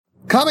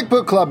Comic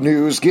Book Club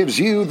News gives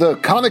you the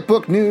comic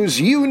book news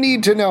you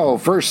need to know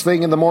first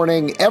thing in the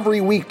morning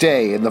every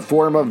weekday in the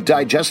form of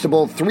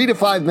digestible 3 to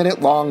 5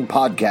 minute long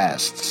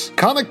podcasts.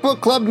 Comic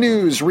Book Club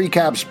News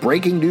recaps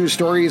breaking news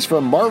stories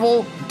from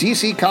Marvel,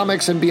 DC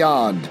Comics, and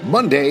beyond,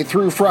 Monday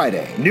through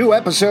Friday. New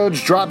episodes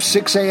drop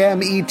 6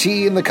 a.m. ET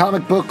in the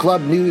Comic Book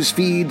Club News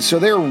feed, so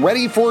they're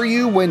ready for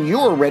you when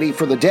you're ready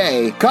for the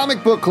day.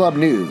 Comic Book Club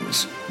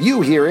News.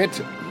 You hear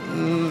it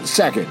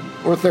second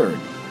or third,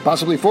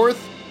 possibly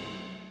fourth.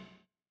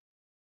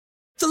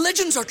 The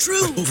legends are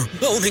true.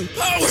 Overwhelming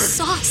power! The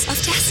sauce of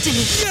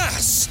destiny.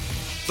 Yes!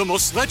 The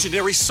most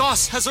legendary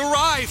sauce has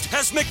arrived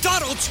as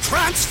McDonald's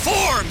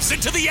transforms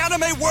into the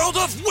anime world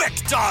of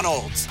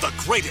WickDonald's. The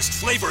greatest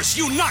flavors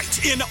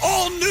unite in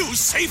all-new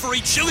savory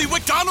chili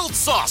McDonald's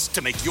sauce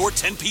to make your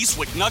 10-piece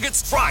Wick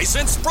Nuggets, fries,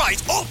 and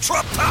Sprite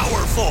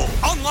ultra-powerful.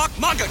 Unlock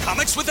manga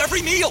comics with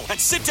every meal and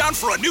sit down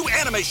for a new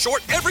anime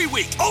short every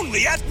week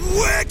only at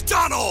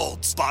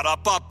WickDonald's.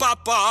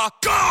 Ba-da-ba-ba-ba,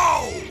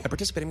 go! At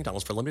participating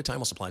McDonald's for a limited time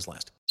while supplies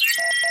last.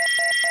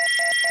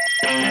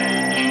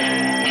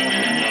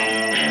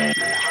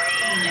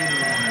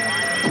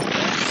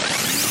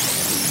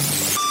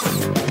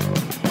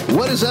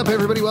 What is up,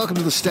 everybody? Welcome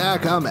to The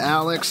Stack. I'm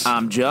Alex.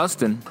 I'm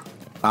Justin.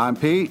 I'm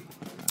Pete.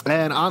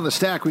 And on The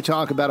Stack, we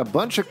talk about a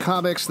bunch of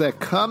comics that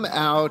come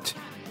out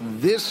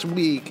this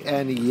week.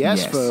 And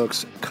yes,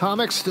 folks,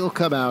 comics still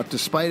come out.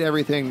 Despite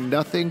everything,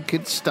 nothing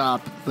could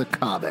stop the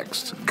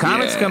comics.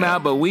 Comics come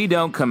out, but we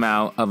don't come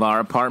out of our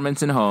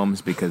apartments and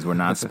homes because we're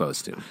not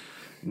supposed to.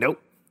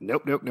 Nope.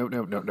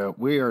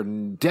 We are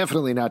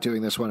definitely not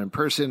doing this one in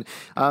person,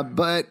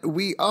 but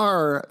we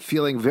are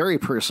feeling very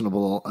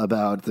personable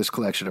about this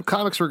collection of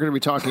comics we're going to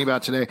be talking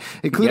about today,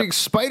 including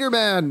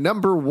Spider-Man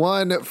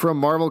 #1 from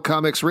Marvel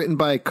Comics, written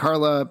by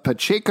Carla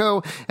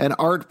Pacheco and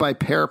art by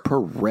Per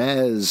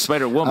Perez.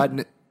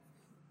 Spider-Woman.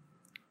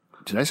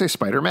 Did I say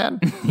Spider-Man?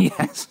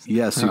 Yes.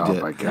 Yes, you did.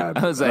 Oh, my God.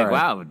 I was like,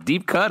 wow,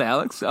 deep cut,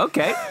 Alex.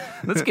 Okay,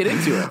 let's get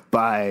into it.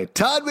 By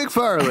Todd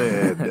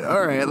McFarlane.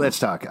 All right, let's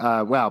talk.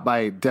 Wow,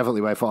 definitely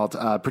my fault,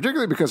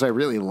 particularly because I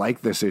really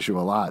like this issue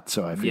a lot,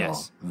 so I feel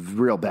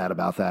real bad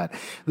about that.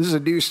 This is a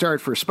new start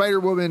for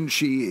Spider-Woman.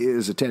 She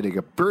is attending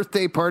a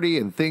birthday party,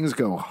 and things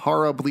go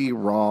horribly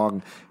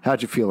wrong.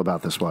 How'd you feel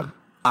about this one?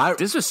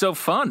 This was so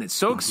fun. It's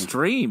so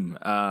extreme.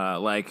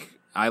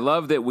 I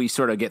love that we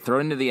sort of get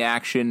thrown into the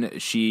action.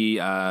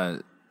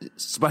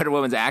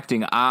 Spider-Woman's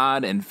acting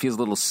odd and feels a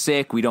little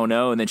sick. We don't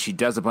know. And then she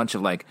does a bunch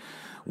of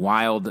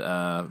wild,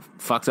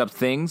 fucked up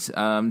things.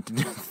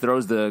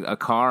 Throws a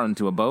car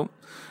into a boat,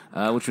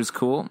 which was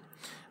cool.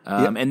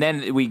 And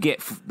then we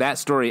get that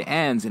story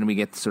ends, and we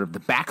get sort of the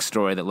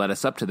backstory that led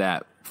us up to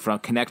that, from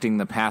connecting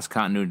the past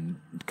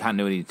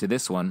continuity to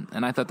this one.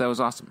 And I thought that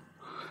was awesome.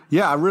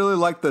 Yeah, I really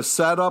like the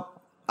setup.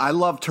 I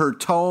loved her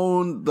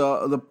tone.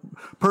 The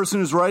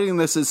person who's writing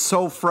this is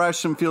so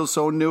fresh and feels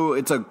so new.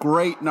 It's a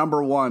great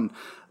 #1.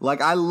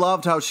 I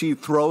loved how she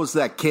throws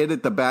that kid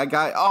at the bad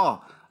guy.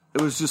 Oh,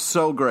 it was just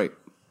so great.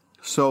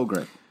 So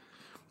great.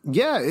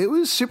 Yeah, it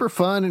was super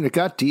fun, and it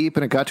got deep,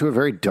 and it got to a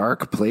very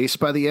dark place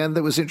by the end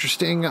that was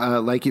interesting.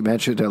 Like you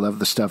mentioned, I love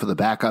the stuff of the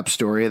backup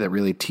story that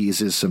really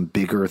teases some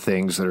bigger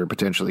things that are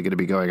potentially going to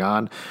be going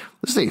on.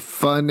 This is a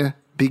fun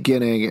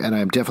beginning, and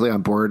I'm definitely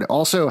on board.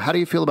 Also, how do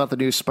you feel about the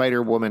new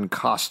Spider-Woman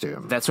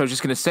costume? That's what I was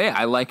just going to say.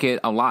 I like it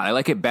a lot. I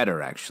like it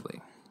better, actually.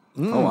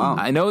 Oh, wow.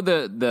 I know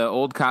the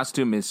old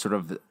costume is sort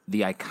of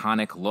the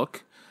iconic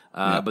look,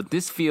 but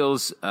this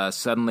feels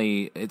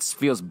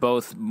feels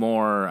both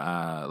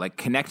more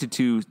connected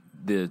to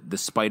the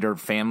Spider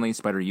family,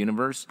 Spider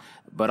universe,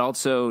 but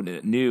also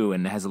new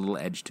and has a little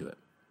edge to it.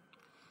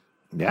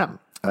 Yeah.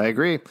 I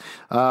agree.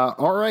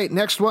 All right,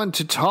 next one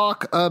to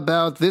talk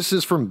about. This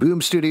is from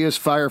Boom Studios,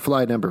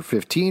 Firefly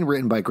 #15,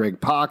 written by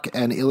Greg Pak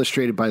and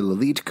illustrated by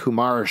Lalit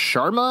Kumar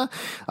Sharma.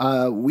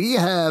 We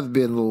have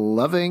been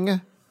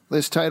loving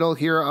this title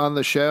here on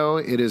the show.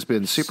 It has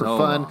been super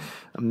fun.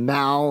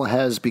 Mal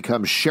has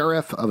become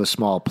sheriff of a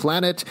small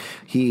planet.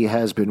 He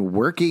has been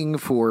working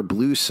for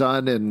Blue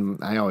Sun, and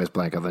I always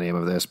blank on the name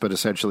of this, but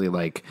essentially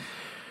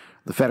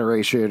the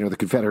Federation or the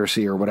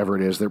Confederacy or whatever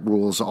it is that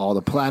rules all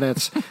the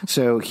planets.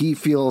 So he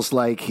feels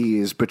like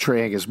he's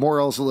betraying his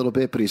morals a little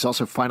bit, but he's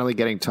also finally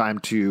getting time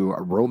to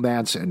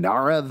romance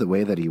Inara the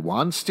way that he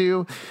wants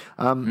to.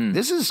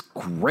 This is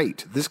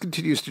great. This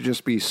continues to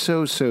just be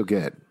so, so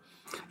good.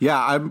 Yeah,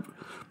 I've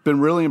been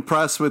really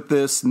impressed with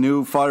this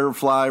new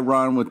Firefly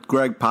run with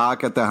Greg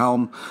Pak at the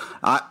helm.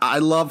 I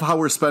love how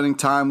we're spending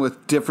time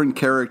with different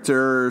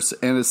characters,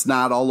 and it's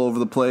not all over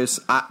the place.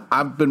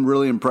 I've been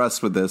really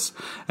impressed with this,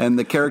 and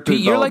the character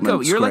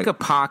development. You're like a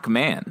Pak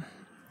man.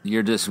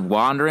 You're just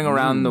wandering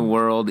around the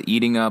world,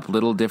 eating up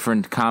little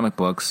different comic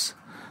books,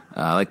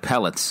 like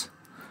pellets.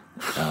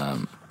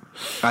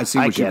 I see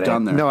what you've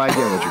done there. No, I get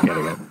what you're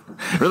getting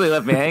at. Really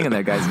left me hanging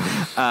there, guys.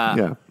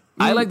 I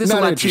like this not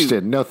a lot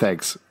interested. too. No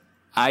thanks.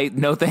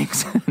 No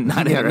thanks.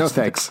 Not yeah, interested. no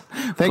thanks.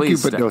 Thank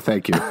Please you, but no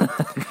thank you.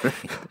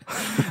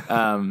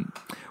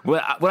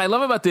 What I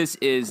love about this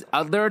is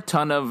there are a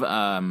ton of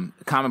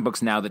comic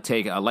books now that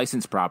take a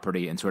licensed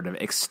property and sort of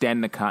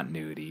extend the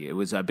continuity. It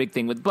was a big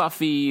thing with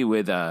Buffy,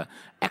 with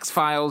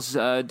X-Files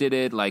did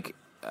it, like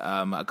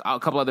a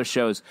couple other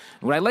shows.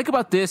 What I like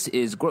about this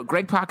is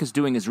Greg Pak is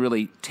doing is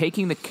really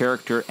taking the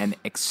character and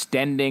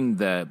extending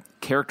the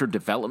character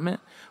development,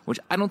 which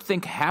I don't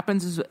think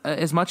happens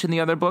as much in the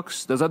other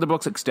books. Those other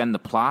books extend the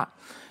plot.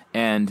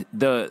 And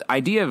the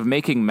idea of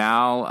making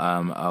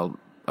Mal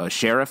a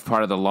sheriff,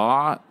 part of the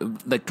law,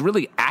 like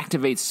really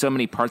activates so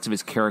many parts of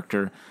his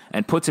character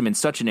and puts him in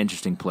such an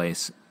interesting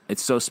place.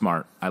 It's so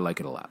smart. I like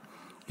it a lot.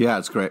 Yeah,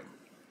 it's great.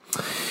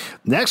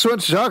 Next one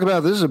to talk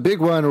about, this is a big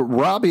one.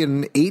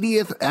 Robin,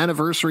 80th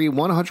anniversary,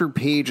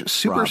 100-page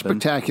super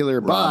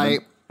spectacular by...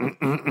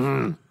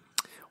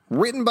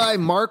 Written by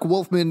Mark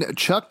Wolfman,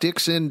 Chuck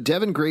Dixon,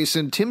 Devin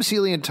Grayson, Tim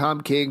Seeley and Tom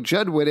King,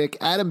 Judd Winick,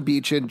 Adam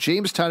Beechin,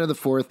 James Tynion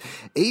IV,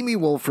 Amy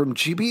Wolfram,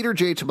 Peter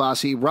J.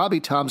 Tomasi, Robbie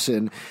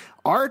Thompson.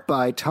 Art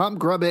by Tom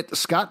Grubbett,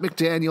 Scott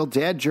McDaniel,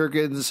 Dan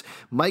Jurgens,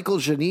 Michael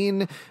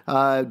Janine,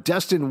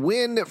 Dustin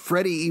Wynn,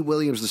 Freddie E.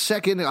 Williams II,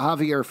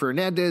 Javier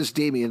Fernandez,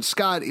 Damian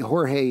Scott,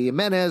 Jorge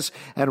Jimenez,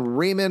 and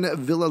Raymond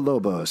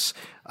Villalobos.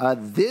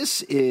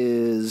 This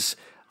is...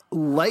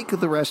 like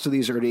the rest of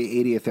these early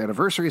 80th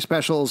anniversary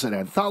specials and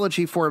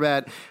anthology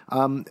format,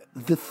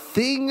 the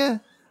thing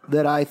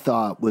that I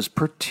thought was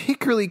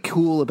particularly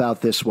cool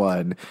about this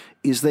one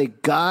is they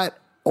got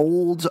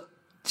old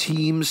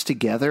teams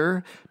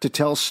together to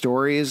tell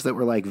stories that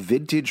were like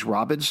vintage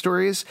Robin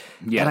stories.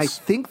 Yes. And I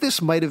think this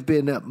might have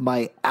been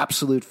my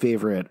absolute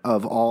favorite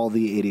of all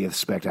the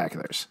 80th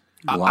spectaculars.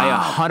 Wow.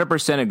 I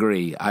 100%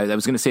 agree. I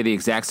was going to say the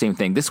exact same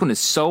thing. This one is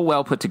so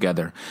well put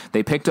together.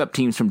 They picked up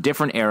teams from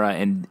different era,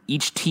 and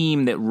each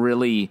team that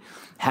really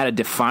had a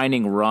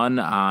defining run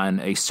on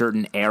a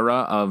certain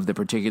era of the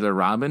particular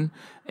Robin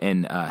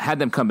and had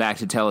them come back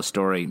to tell a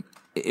story.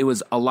 It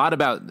was a lot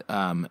about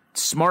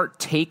smart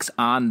takes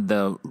on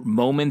the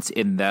moments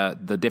in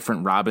the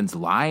different Robins'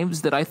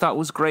 lives that I thought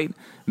was great.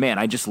 Man,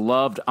 I just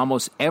loved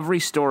almost every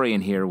story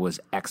in here was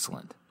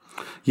excellent.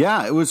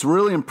 Yeah, it was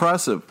really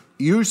impressive.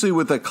 Usually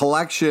with a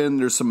collection,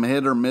 there's some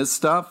hit or miss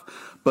stuff,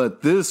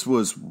 but this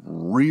was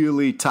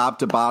really top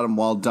to bottom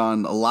well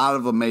done. A lot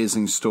of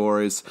amazing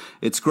stories.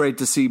 It's great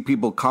to see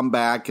people come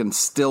back and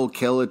still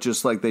kill it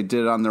just like they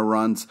did on their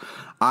runs.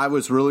 I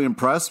was really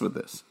impressed with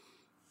this.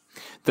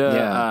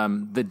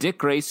 The Dick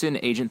Grayson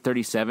Agent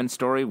 37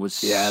 story was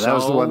that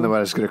was the one that I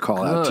was going to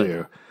call out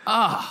too.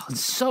 Oh,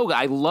 so good.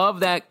 I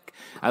love that.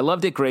 I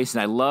love Dick Grayson.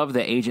 I love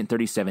the Agent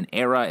 37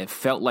 era. It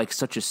felt like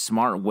such a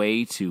smart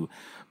way to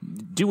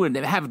do it,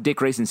 have Dick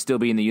Grayson still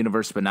be in the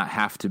universe, but not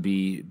have to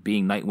be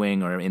being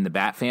Nightwing or in the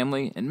Bat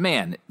family. And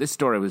man, this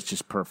story was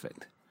just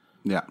perfect.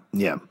 Yeah.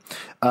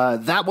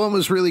 That one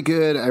was really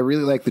good. I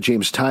really like the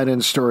James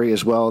Tynion story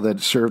as well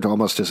that served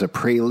almost as a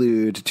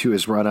prelude to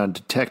his run on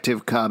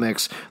Detective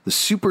Comics. The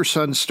Super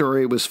Son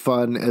story was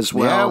fun as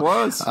well. Yeah, it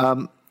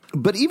was.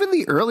 But even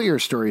the earlier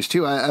stories,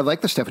 too. I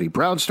like the Stephanie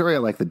Brown story. I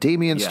like the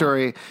Damian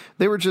story.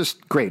 They were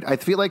just great. I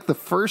feel like the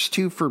first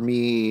two for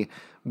me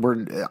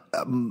were...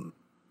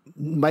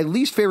 my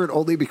least favorite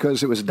only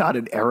because it was not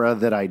an era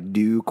that I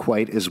knew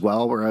quite as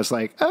well, where I was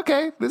like,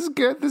 okay, this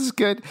is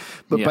good.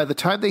 But by the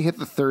time they hit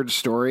the third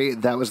story,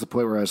 that was the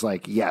point where I was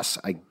like, yes,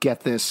 I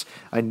get this.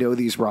 I know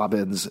these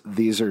Robins.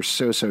 These are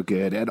so, so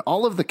good. And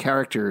all of the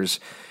characters,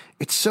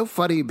 it's so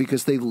funny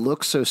because they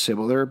look so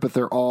similar, but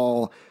they're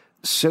all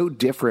so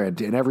different,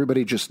 and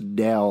everybody just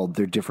nailed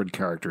their different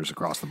characters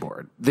across the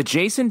board. The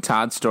Jason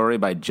Todd story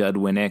by Judd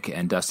Winick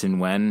and Dustin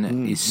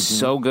Wen is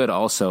so good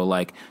also,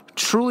 like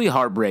truly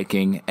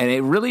heartbreaking, and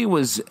it really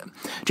was.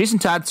 Jason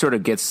Todd sort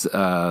of gets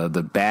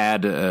the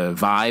bad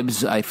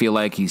vibes. I feel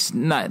like he's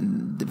not.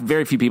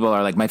 Very few people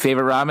are like my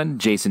favorite Robin,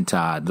 Jason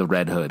Todd, the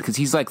Red Hood, because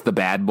he's like the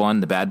bad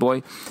one, the bad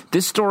boy.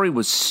 This story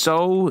was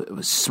so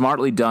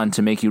smartly done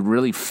to make you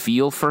really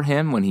feel for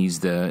him when he's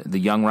the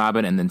young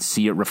Robin, and then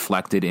see it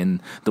reflected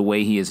in the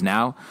way he is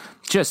now.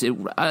 Just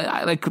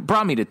I like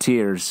brought me to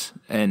tears.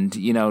 And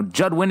you know,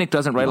 Judd Winick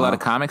doesn't write a lot of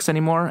comics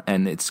anymore,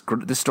 and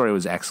this story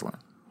was excellent.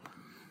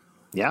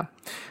 Yeah.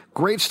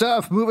 Great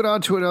stuff. Moving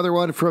on to another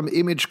one from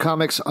Image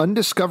Comics,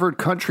 Undiscovered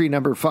Country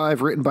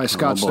 #5, written by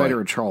Scott Snyder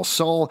and Charles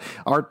Soule,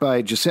 art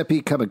by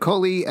Giuseppe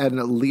Camicoli and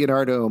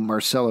Leonardo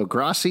Marcello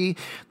Grassi.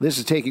 This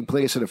is taking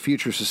place in a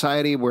future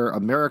society where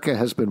America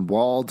has been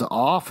walled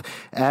off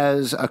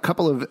as a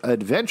couple of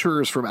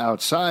adventurers from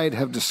outside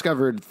have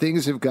discovered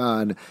things have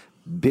gone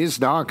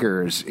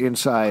biznonkers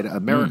inside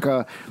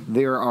America.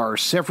 There are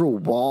several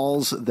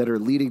walls that are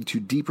leading to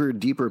deeper and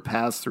deeper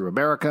paths through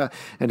America.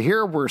 And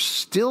here we're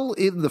still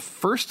in the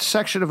first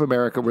section of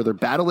America where they're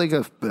battling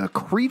a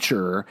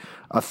creature,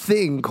 a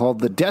thing called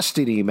the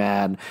Destiny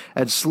Man,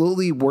 and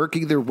slowly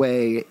working their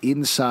way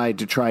inside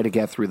to try to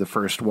get through the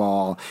first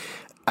wall.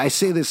 I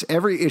say this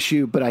every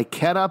issue, but I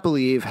cannot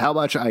believe how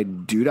much I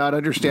do not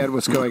understand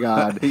what's going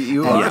on.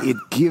 It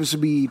gives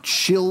me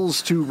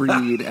chills to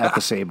read at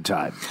the same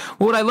time.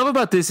 Well, what I love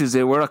about this is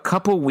that we're a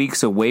couple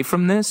weeks away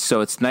from this,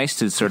 so it's nice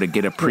to sort of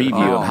get a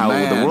preview of how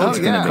the world's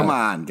going to be. Come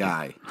on,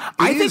 guy.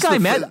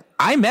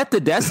 I met the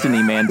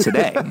Destiny Man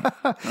today.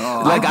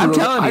 I'm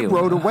telling you. I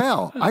rode a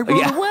whale. I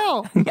rode a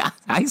whale. Yeah,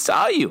 I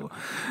saw you.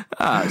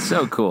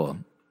 So cool.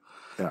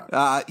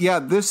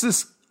 This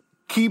is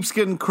keeps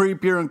getting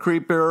creepier and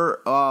creepier,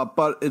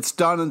 but it's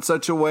done in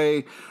such a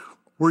way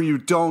where you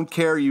don't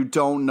care, you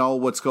don't know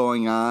what's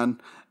going on.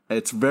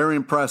 It's very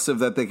impressive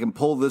that they can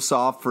pull this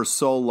off for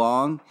so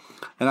long.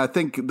 And I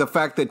think the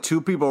fact that two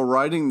people are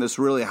writing this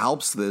really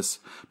helps this,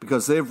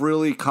 because they've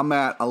really come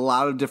at a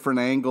lot of different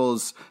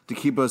angles to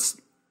keep us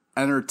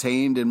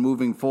entertained and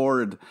moving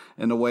forward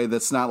in a way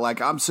that's not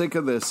like, I'm sick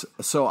of this.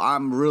 So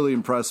I'm really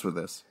impressed with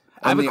this.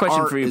 And I have a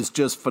question for you. Is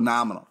just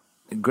phenomenal.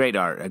 Great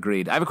art,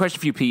 agreed. I have a question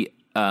for you, Pete.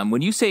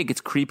 When you say it gets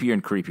creepier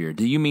and creepier,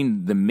 do you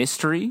mean the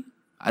mystery?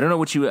 I don't know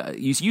what you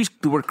use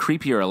the word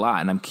creepier a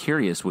lot, and I'm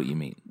curious what you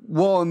mean.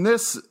 Well, in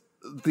this,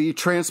 the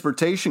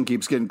transportation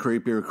keeps getting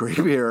creepier and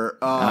creepier,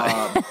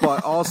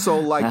 but also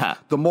like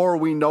the more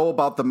we know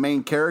about the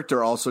main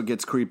character also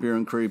gets creepier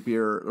and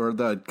creepier, or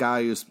the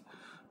guy who's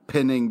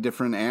pinning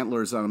different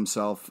antlers on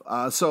himself.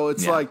 So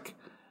it's like,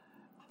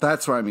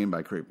 that's what I mean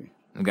by creepy.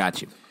 I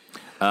got you.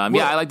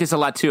 I like this a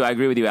lot too. I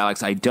agree with you,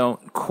 Alex. I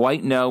don't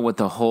quite know what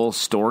the whole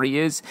story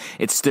is.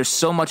 There's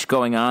so much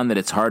going on that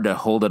it's hard to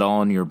hold it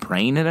all in your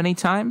brain at any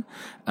time.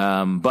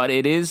 But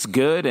it is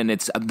good, and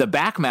it's the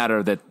back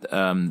matter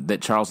that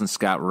Charles and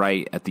Scott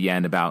write at the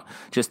end about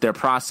just their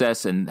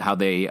process and how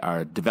they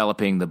are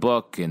developing the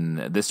book. And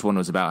this one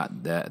was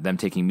about them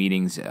taking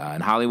meetings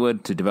in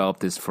Hollywood to develop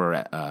this for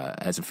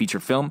as a feature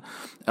film.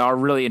 Are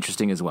really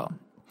interesting as well.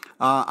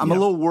 I'm a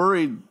little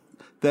worried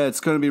that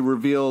it's going to be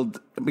revealed,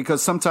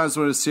 because sometimes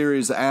when a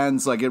series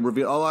ends, like it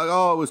reveals,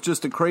 it was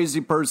just a crazy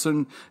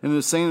person in an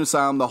insane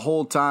asylum the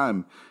whole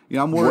time.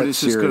 I'm worried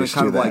it's just going to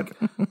kind of like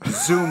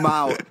zoom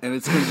out, and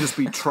it's going to just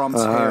be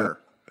Trump's hair.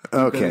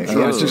 Okay,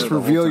 just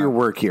reveal your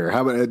work here.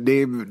 How about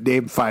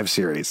name 5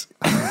 series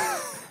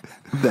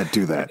that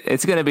do that?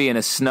 It's going to be in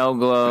a snow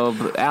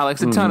globe,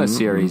 Alex. A ton of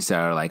series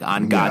are like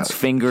on God's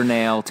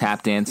fingernail,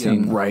 tap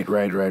dancing. Yeah, right.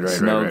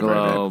 Snow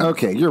globe. Right.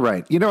 Okay, you're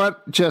right. You know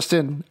what,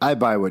 Justin? I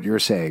buy what you're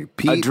saying.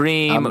 Pete, a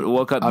dream.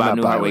 Woke up. Bob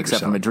Newhart wakes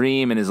up from a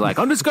dream and is like,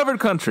 undiscovered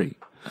country.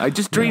 I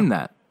just dreamed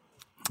that.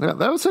 Yeah,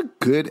 that was a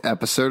good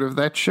episode of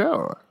that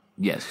show.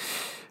 Yes.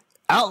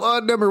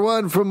 Outlawed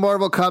 #1 from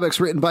Marvel Comics,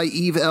 written by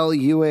Eve L.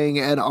 Ewing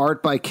and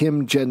art by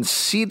Kim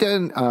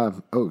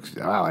Jacinto.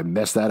 I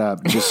messed that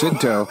up.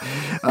 Jacinto.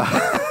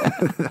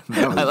 That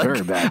was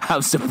very bad. How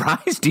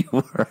surprised you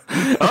were.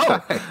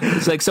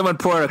 It's like someone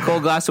poured a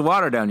cold glass of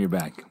water down your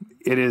back.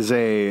 It is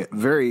a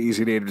very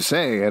easy name to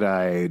say, and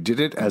I did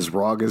it as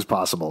wrong as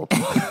possible.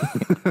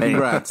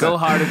 Congrats. Go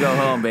hard or go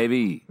home,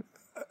 baby.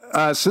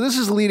 So this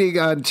is leading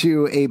on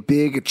to a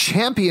big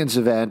Champions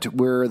event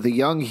where the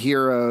young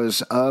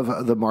heroes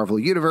of the Marvel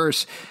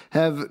Universe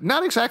have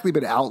not exactly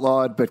been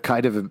outlawed, but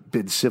kind of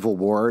been Civil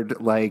Warred.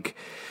 Like,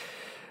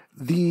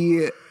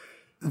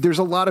 there's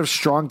a lot of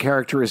strong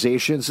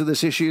characterizations of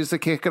this issues that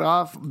kick it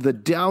off. The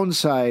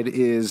downside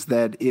is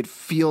that it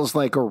feels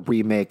like a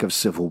remake of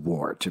Civil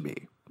War to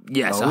me.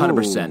 Yes,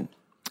 100%.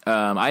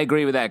 I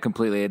agree with that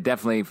completely.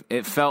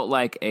 It felt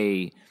like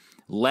a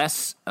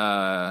less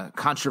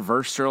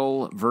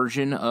controversial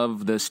version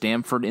of the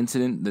Stamford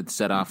incident that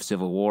set off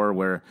Civil War,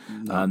 where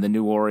the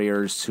New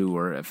Warriors, who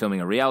were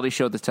filming a reality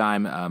show at the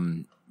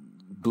time,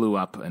 blew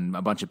up and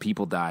a bunch of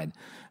people died,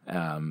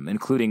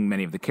 including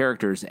many of the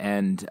characters.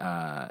 And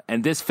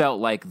this felt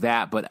like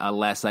that, but a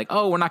less like,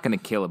 we're not going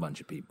to kill a bunch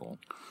of people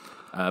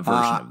version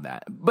of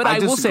that. But I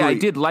will say I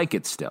did like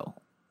it still.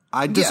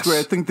 I disagree.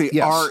 Yes. I think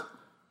the art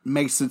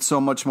makes it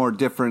so much more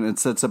different and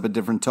sets up a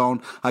different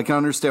tone. I can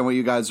understand what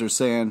you guys are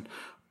saying,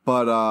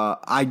 but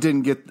I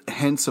didn't get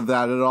hints of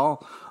that at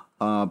all.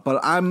 But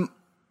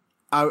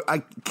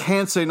I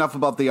can't say enough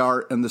about the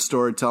art and the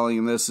storytelling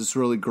in this. It's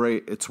really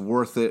great. It's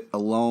worth it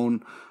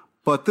alone.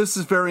 But this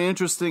is very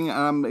interesting, and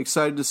I'm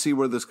excited to see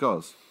where this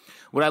goes.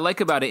 What I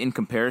like about it in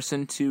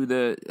comparison to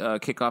the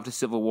kickoff to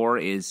Civil War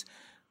is,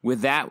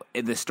 with that,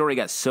 the story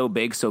got so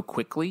big so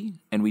quickly,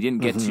 and we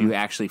didn't get to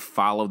actually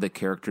follow the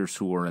characters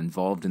who were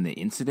involved in the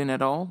incident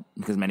at all,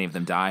 because many of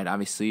them died,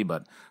 obviously,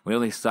 but we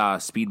only saw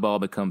Speedball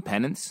become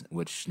Penance,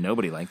 which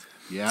nobody liked.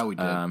 Yeah, we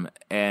did.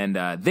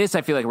 And this,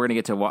 I feel like we're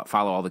going to get to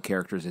follow all the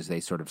characters as they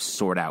sort of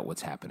sort out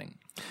what's happening.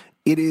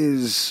 It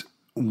is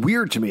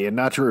weird to me, and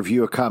not to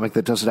review a comic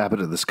that doesn't happen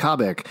in this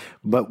comic,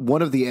 but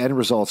one of the end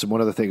results and one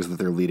of the things that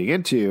they're leading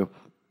into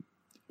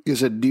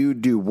is a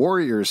new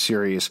Warriors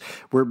series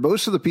where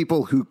most of the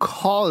people who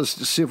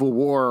caused Civil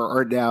War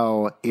are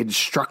now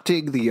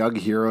instructing the young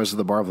heroes of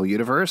the Marvel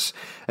Universe.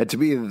 And to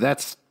me,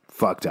 that's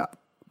fucked up.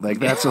 Like,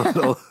 that's a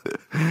little,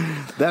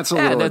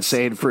 little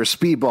insane for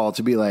Speedball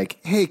to be like,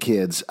 hey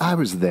kids, I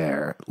was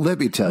there. Let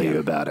me tell you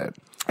about it.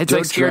 It's don't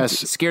like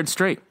scared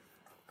straight.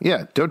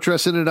 Yeah. Don't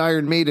dress in an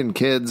Iron Maiden,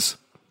 kids.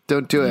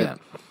 Don't do it.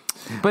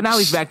 But now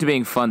he's back to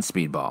being fun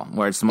Speedball,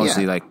 where it's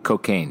mostly like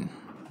cocaine.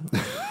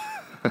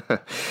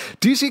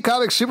 DC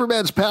Comics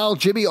Superman's pal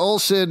Jimmy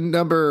Olsen,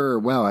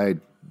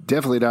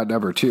 definitely not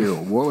number 2.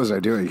 What was I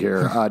doing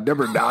here?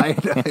 Number 9, I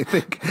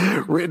think,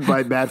 written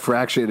by Matt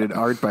Fraction and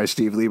art by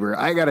Steve Lieber.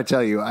 I got to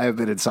tell you, I have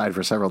been inside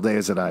for several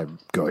days and I'm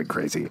going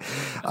crazy.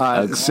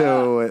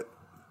 So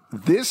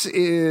this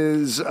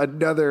is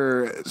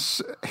another.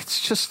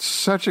 It's just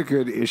such a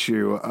good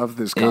issue of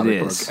this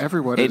comic book.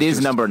 Everyone, it is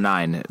number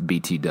 9.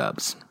 BT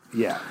Dubs.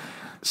 Yeah,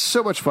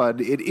 so much fun.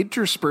 It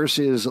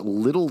intersperses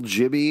Little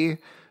Jimmy,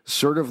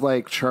 sort of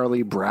like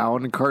Charlie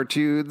Brown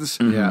cartoons,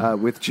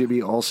 with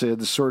Jimmy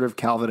Olsen, sort of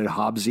Calvin and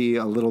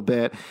Hobbesy a little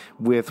bit,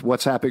 with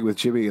what's happening with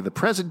Jimmy in the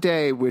present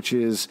day, which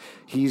is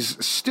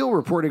he's still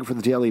reporting for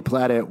the Daily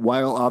Planet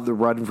while on the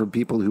run from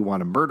people who want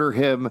to murder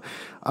him.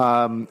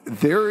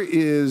 There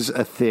is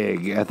a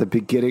thing at the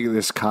beginning of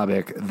this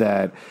comic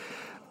that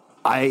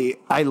I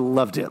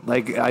loved it.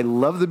 Like, I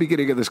love the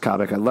beginning of this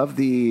comic. I love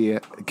the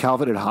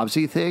Calvin and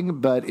Hobbesy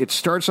thing, but it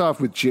starts off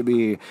with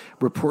Jimmy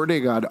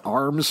reporting on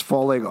Arms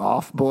Falling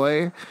Off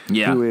Boy,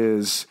 who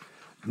is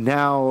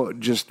now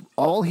just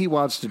all he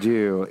wants to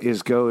do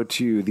is go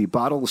to the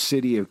Bottle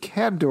City of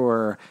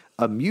Kandor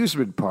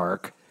amusement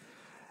park,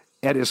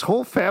 and his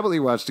whole family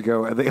wants to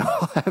go, and they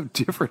all have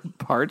different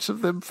parts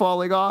of them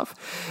falling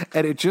off,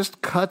 and it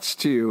just cuts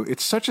to,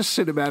 it's such a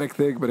cinematic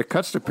thing, but it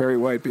cuts to Perry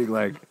White being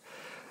like,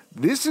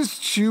 this is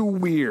too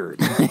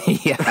weird.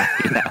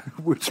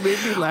 Which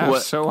made me laugh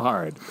so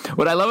hard.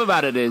 What I love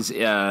about it is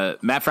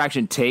Matt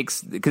Fraction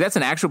takes, because that's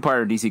an actual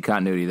part of DC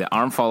continuity. The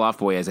Arm Fall Off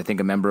Boy is, I think,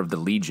 a member of the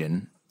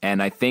Legion,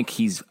 and I think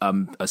he's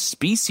a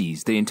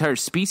species. The entire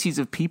species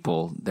of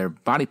people, their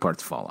body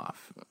parts fall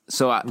off.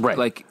 So,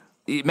 like,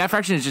 Matt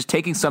Fraction is just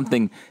taking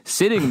something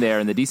sitting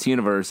there in the DC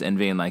universe and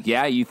being like,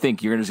 yeah, you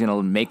think you're just going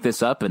to make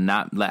this up and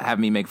not have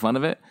me make fun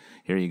of it?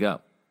 Here you go.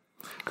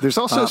 There's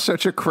also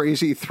such a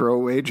crazy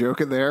throwaway joke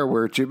in there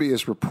where Jimmy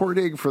is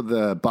reporting from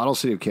the Bottle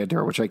City of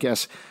Kandor, which I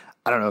guess,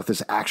 I don't know if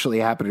this actually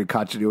happened in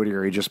continuity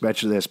or he just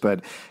mentioned this,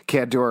 but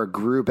Kandor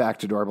grew back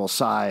to normal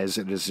size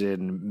and is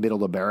in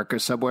middle America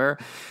somewhere.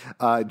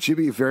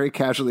 Jimmy very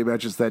casually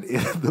mentions that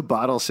in the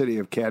Bottle City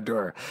of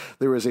Kandor,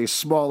 there was a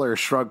smaller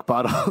shrunk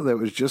bottle that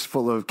was just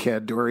full of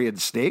Kandorian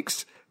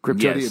snakes,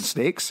 Kryptonian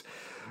snakes,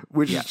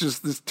 which is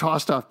just this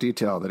tossed off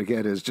detail that,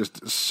 again, is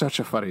just such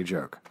a funny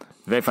joke.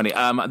 Very funny.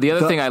 The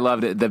other thing I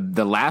loved,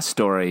 the last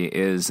story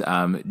is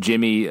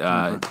Jimmy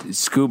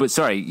Scuba.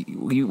 Sorry,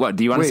 what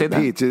do you want to say? That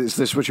Pete, is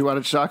this what you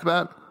wanted to talk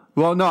about?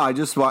 Well, no, I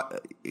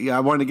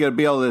wanted to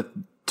be able to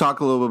talk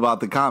a little bit about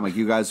the comic.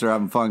 You guys are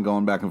having fun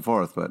going back and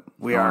forth, but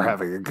we are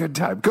having a good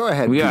time. Go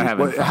ahead, Pete.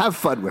 Have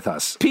fun with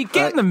us. Pete,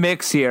 get in the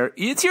mix here.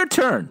 It's your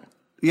turn.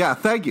 Yeah,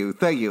 thank you.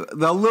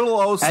 The Little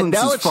Olsen's and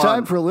now is it's fun.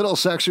 time for a little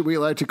section we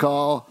like to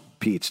call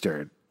Pete's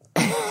turn.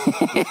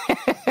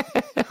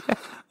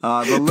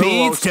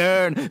 Pete's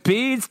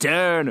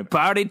turn,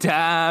 party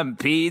time,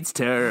 Pete's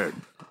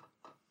turn.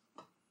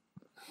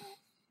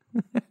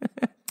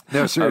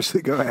 No,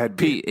 seriously, go ahead,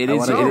 Pete. It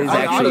is actually.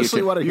 I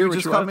honestly want to hear you what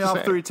just you cut me want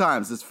off to say. 3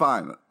 times. It's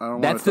fine. I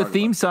don't That's the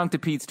theme song to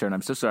Pete's turn.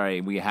 I'm so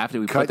sorry. We cut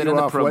put that you in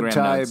the off program one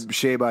time, notes.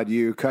 shame on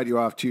you. Cut you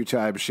off 2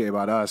 times, shame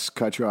on us.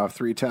 Cut you off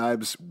 3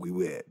 times, we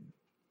win.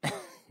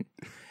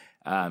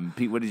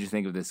 Pete, what did you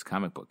think of this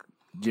comic book?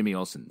 Jimmy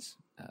Olsen's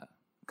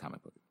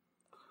comic book.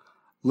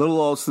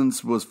 Little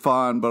Olsen's was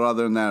fun, but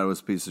other than that, it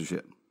was a piece of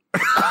shit.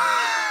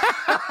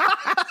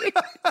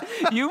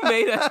 You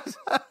made us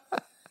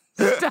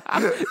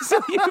stop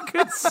so you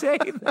could say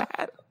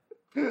that.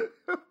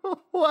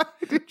 Why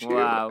did you?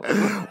 Wow.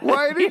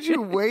 Why did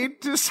you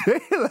wait to say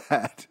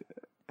that?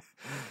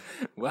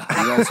 Wow. You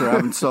guys are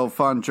having so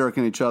fun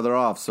jerking each other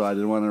off, so I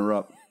didn't want to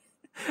interrupt.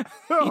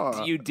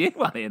 You did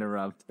want to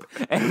interrupt,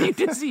 and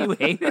you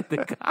hated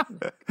the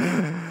comic.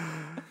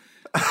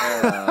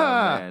 Oh,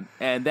 man.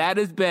 And that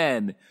has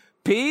been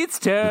Pete's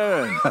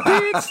turn.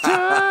 Pete's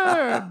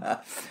turn.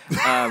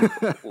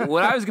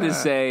 What I was going to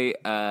say,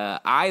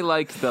 I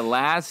liked the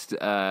last,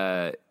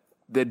 the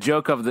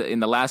joke in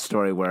the last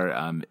story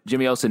where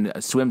Jimmy Olsen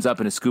swims up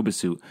in a scuba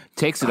suit,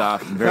 takes it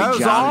off. Very That was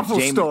an awful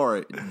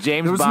story.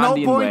 James there was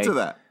Bondian no point way. to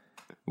that.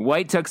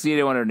 White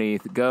tuxedo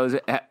underneath,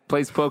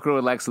 plays poker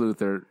with Lex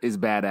Luthor, is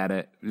bad at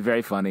it,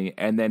 very funny,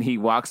 and then he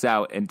walks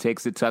out and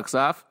takes the tux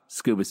off,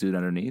 scuba suit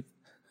underneath.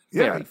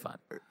 Very fun.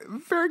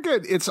 Very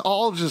good. It's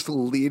all just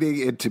leading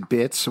into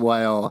bits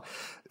while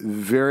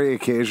very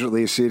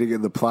occasionally seating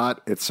in the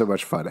plot. It's so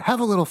much fun. Have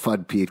a little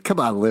fun, Pete.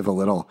 Come on, live a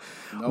little.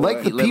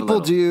 Like the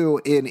people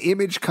do in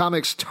Image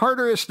Comics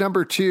Tartarus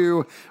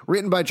 #2,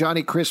 written by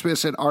Johnny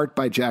Christmas and art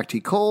by Jack T.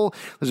 Cole.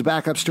 There's a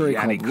backup story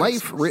called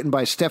Life, written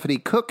by Stephanie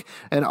Cook,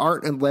 and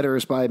art and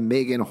letters by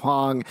Megan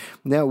Huang.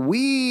 Now,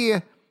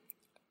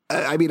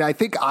 I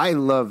think I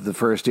love the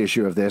first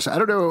issue of this. I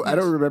don't know. Yes. I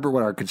don't remember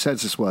what our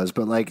consensus was,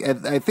 but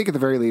I think at the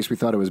very least we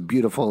thought it was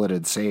beautiful and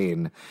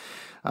insane.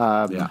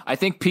 I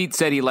think Pete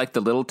said he liked the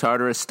little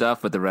Tartarus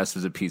stuff, but the rest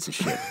was a piece of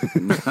shit.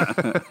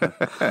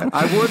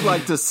 I would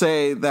like to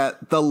say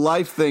that the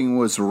Life thing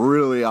was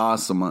really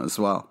awesome as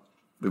well.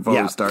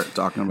 Before we start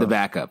talking about the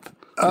backup.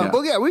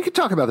 Well, yeah, we could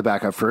talk about the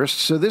backup first.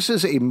 So this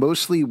is a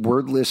mostly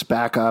wordless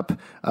backup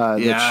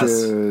that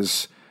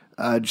shows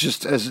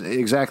just as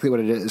exactly what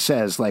it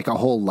says, like a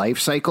whole life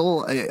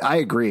cycle. I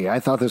agree. I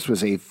thought this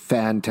was a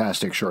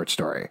fantastic short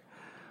story.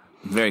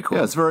 Very cool.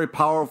 Yeah, it's very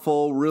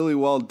powerful, really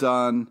well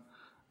done.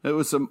 It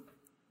was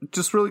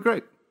just really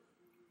great.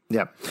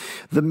 Yeah.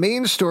 The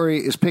main story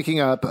is picking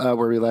up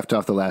where we left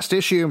off the last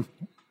issue.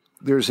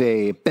 There's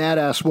a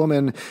badass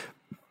woman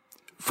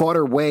fought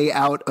her way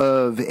out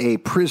of a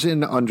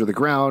prison under the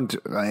ground,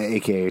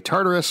 a.k.a.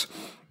 Tartarus.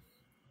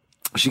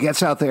 She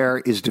gets out there,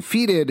 is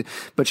defeated,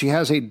 but she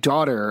has a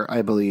daughter,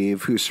 I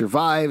believe, who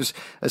survives,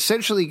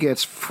 essentially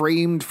gets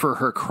framed for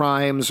her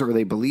crimes, or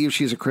they believe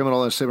she's a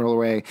criminal in a similar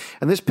way.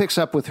 And this picks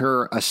up with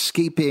her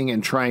escaping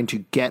and trying to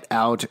get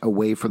out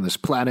away from this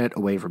planet,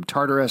 away from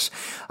Tartarus.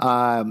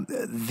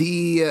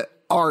 The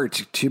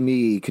art, to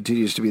me,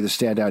 continues to be the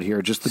standout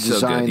here. Just the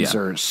designs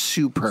are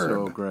superb.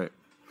 So great.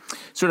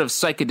 Sort of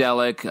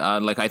psychedelic,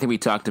 like I think we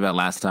talked about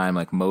last time,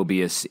 like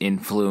Mobius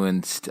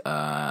influenced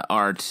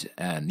art.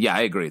 And yeah,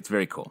 I agree. It's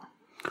very cool.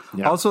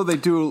 Yeah. Also, they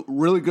do a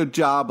really good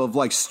job of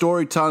like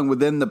storytelling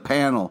within the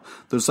panel.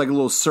 There's like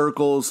little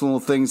circles, little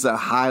things that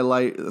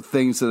highlight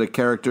things that the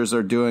characters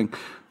are doing.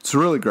 It's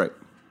really great.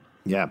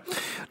 Yeah.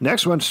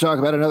 Next one to talk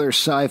about another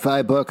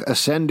sci-fi book,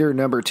 Ascender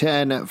number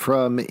 10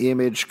 from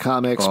Image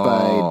Comics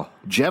by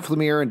Jeff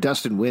Lemire and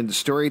Dustin Nguyen, the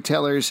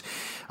storytellers.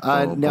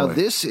 Now,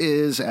 this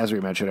is, as we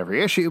mention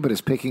every issue, but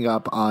it's picking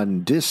up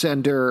on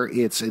Descender.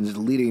 It's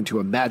leading to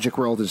a magic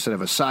world instead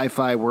of a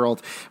sci-fi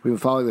world. We've been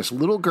following this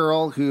little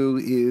girl who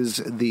is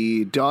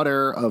the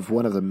daughter of two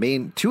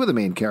of the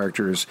main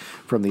characters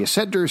from the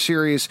Ascender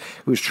series,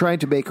 who's trying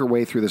to make her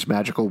way through this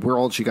magical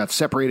world. She got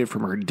separated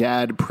from her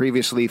dad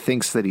previously,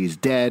 thinks that he's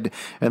dead,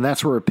 and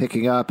that's where we're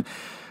picking up.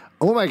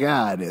 Oh my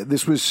God,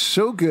 this was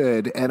so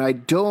good, and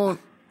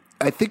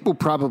I think we'll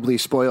probably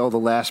spoil the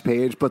last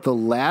page, but the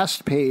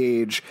last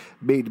page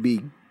made me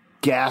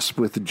gasp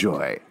with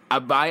joy.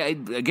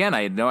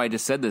 I know I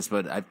just said this,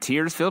 but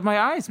tears filled my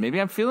eyes.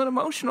 Maybe I'm feeling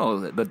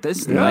emotional. But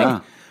this,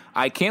 like,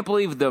 I can't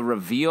believe the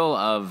reveal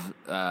of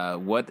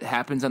what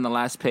happens on the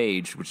last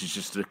page, which is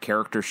just a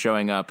character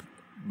showing up,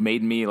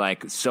 made me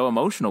like so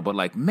emotional. But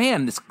like,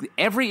 man,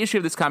 every issue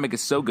of this comic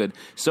is so good.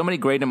 So many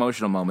great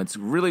emotional moments,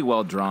 really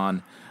well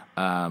drawn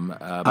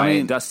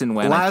by Dustin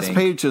Nguyen. Last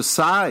page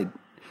aside.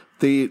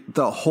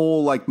 The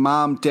whole like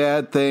mom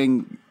dad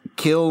thing,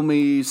 kill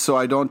me so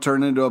I don't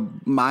turn into a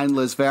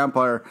mindless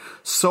vampire,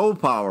 so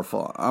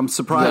powerful. I'm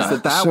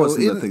surprised that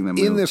wasn't the thing that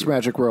moved in this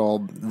magic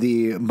world.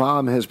 The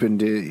mom has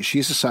been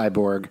she's a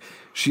cyborg.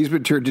 She's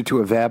been turned into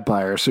a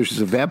vampire, so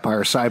she's a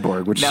vampire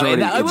cyborg, which is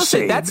already I will say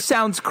insane. that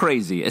sounds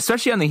crazy,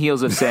 especially on the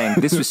heels of saying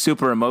this was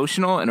super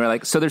emotional, and we're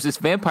like, so there's this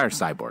vampire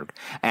cyborg,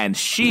 and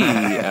she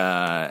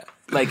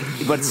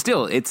but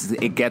still,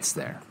 it gets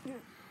there.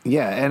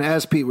 Yeah, and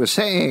as Pete was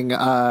saying,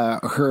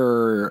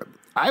 her,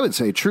 I would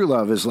say, true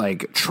love is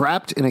like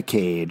trapped in a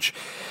cage.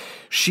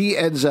 She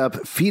ends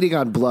up feeding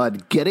on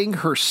blood, getting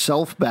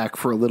herself back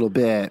for a little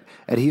bit,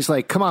 and he's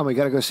like, come on, we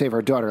got to go save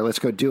our daughter. Let's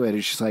go do it.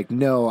 And she's like,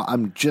 no,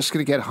 I'm just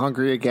going to get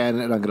hungry again,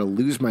 and I'm going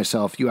to lose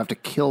myself. You have to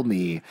kill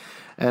me.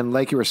 And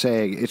like you were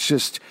saying, it's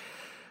just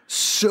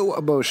so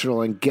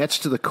emotional and gets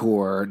to the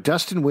core.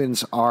 Dustin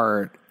Nguyen's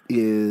art,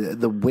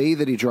 the way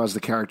that he draws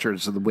the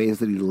characters and the ways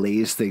that he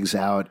lays things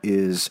out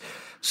is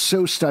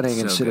so stunning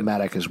and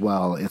cinematic as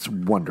well. It's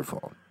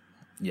wonderful.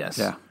 Yes.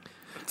 Yeah.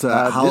 It's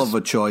a hell of a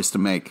choice to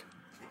make.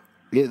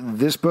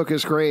 This book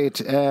is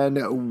great,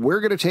 and we're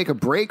going to take a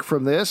break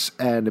from this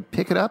and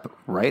pick it up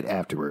right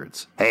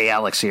afterwards. Hey,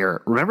 Alex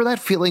here. Remember that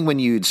feeling when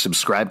you'd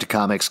subscribe to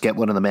comics, get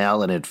one in the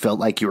mail, and it felt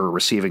like you were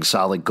receiving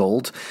solid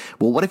gold?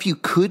 Well, what if you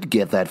could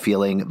get that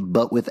feeling,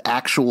 but with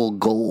actual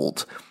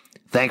gold?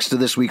 Thanks to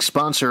this week's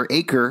sponsor,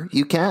 Acre,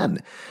 you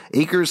can.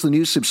 Acre is the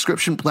new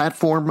subscription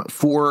platform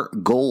for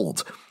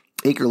gold.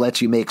 Acre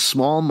lets you make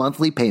small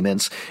monthly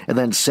payments and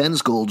then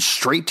sends gold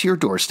straight to your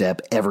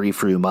doorstep every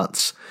few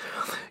months.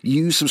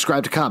 You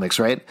subscribe to comics,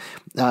 right?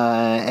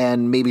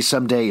 And maybe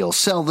someday you'll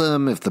sell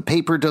them if the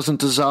paper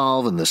doesn't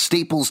dissolve and the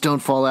staples don't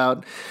fall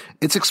out.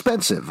 It's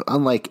expensive,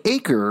 unlike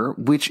Acre,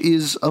 which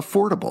is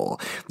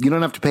affordable. You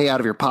don't have to pay out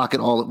of your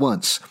pocket all at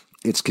once.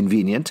 It's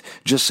convenient.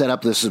 Just set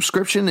up the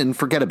subscription and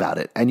forget about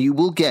it. And you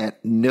will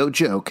get, no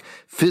joke,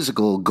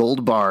 physical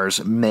gold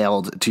bars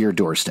mailed to your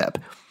doorstep.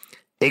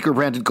 Acre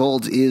branded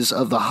gold is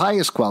of the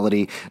highest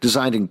quality,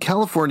 designed in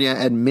California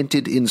and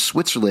minted in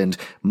Switzerland,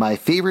 my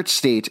favorite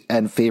state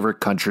and favorite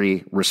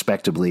country,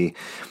 respectively.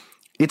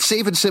 It's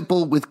safe and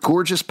simple with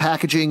gorgeous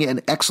packaging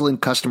and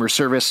excellent customer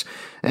service.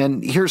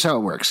 And here's how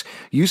it works.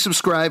 You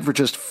subscribe for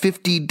just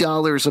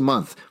 $50 a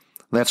month.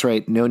 That's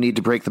right, no need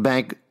to break the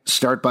bank.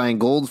 Start buying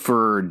gold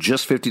for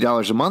just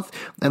 $50 a month,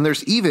 and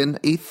there's even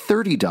a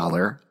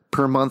 $30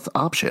 per month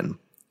option.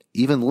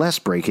 Even less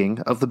breaking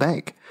of the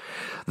bank.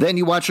 Then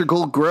you watch your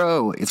gold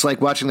grow. It's like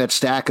watching that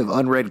stack of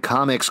unread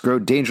comics grow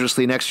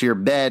dangerously next to your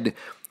bed.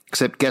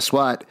 Except guess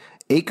what?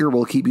 Acre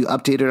will keep you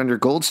updated on your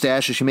gold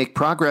stash as you make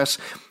progress.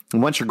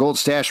 And once your gold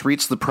stash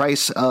reaches the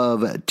price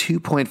of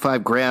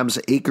 2.5 grams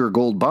Acre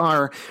Gold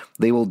Bar,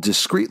 they will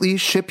discreetly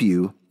ship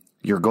you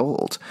your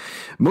gold.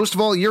 Most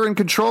of all, you're in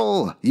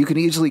control. You can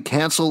easily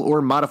cancel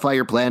or modify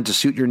your plan to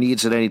suit your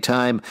needs at any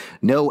time.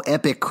 No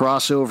epic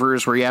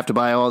crossovers where you have to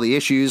buy all the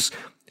issues.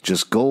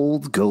 Just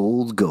gold,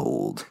 gold,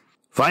 gold.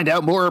 Find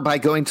out more by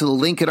going to the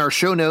link in our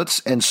show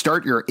notes and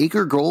start your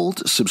Acre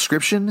Gold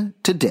subscription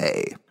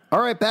today. All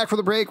right, back for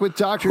the break with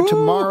Dr.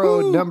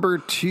 Tomorrow, number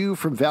 2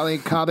 from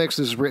Valiant Comics.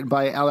 This is written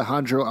by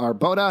Alejandro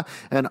Arbona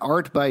and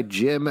art by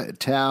Jim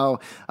Tao.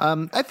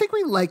 I think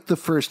we liked the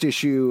first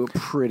issue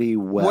pretty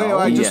well. Wait,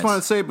 I just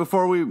want to say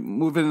before we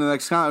move into the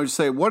next comment, I would just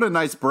say what a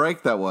nice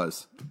break that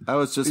was.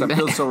 I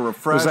feel so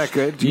refreshed. Was that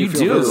good? You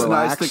do. It's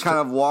nice to kind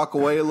of walk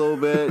away a little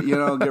bit,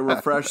 get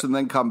refreshed and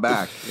then come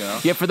back.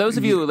 Yeah, for those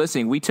of you who are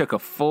listening, we took a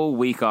full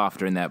week off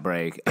during that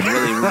break and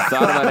really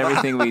thought about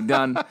everything we'd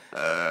done.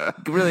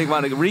 Really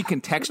want to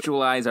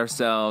recontextualize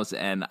ourselves,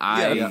 and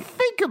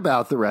think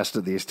about the rest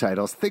of these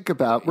titles. We're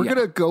going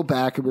to go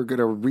back and we're going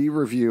to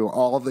re-review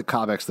all of the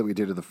comics that we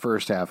did in the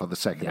first half of the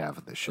second half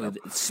of the show.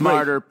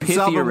 Smarter,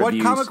 pithier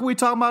reviews. What comic are we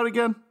talking about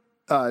again?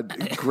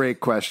 Great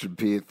question,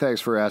 Pete.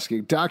 Thanks for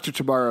asking. Dr.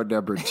 Tomorrow,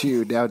 number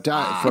 2, now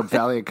from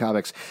Valiant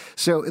Comics.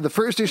 So in the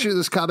first issue of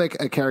this comic,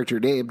 a character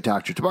named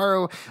Dr.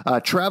 Tomorrow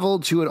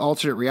traveled to an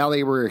alternate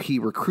reality where he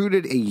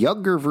recruited a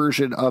younger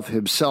version of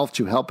himself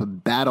to help him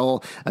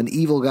battle an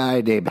evil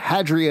guy named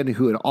Hadrian,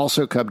 who had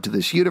also come to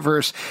this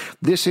universe.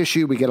 This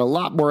issue, we get a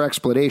lot more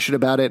explanation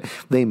about it.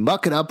 They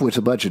muck it up with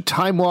a bunch of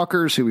Time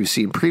Walkers who we've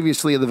seen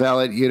previously in the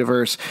Valiant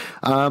universe.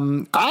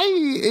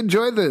 I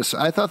enjoyed this.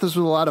 I thought this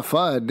was a lot of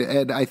fun,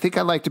 and I think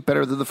I liked it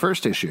better than the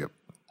first issue.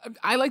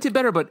 I liked it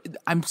better, but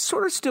I'm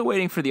sort of still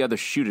waiting for the other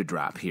shoe to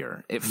drop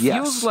here. It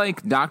feels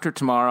like Dr.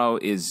 Tomorrow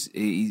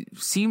he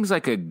seems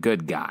like a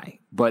good guy,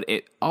 but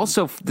it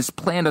also, this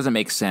plan doesn't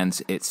make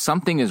sense.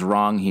 Something is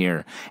wrong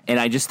here. And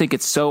I just think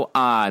it's so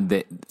odd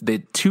that the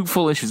 2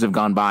 full issues have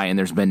gone by and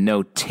there's been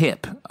no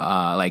tip,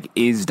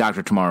 is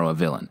Dr. Tomorrow a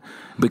villain?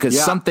 Because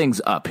something's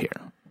up here.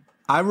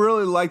 I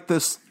really like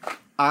this.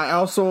 I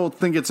also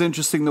think it's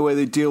interesting the way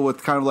they deal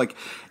with kind of like,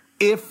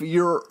 if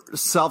your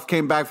self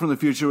came back from the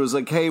future, was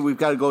like, hey, we've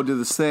got to go do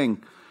this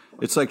thing.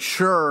 It's like,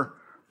 sure,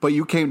 but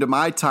you came to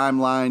my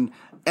timeline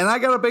and I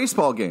got a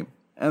baseball game.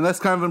 And that's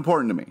kind of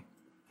important to me.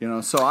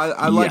 So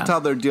I liked how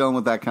they're dealing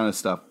with that kind of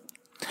stuff.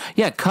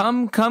 Yeah,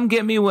 come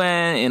get me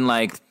when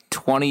in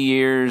 20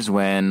 years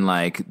when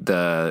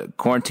the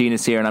quarantine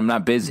is here and I'm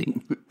not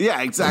busy. Yeah,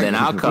 exactly. And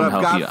then I'll come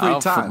help you. Free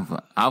time.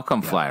 I'll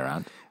come fly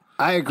around.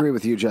 I agree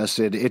with you,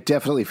 Justin. It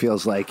definitely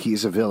feels like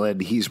he's a villain.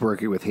 He's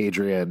working with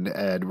Hadrian,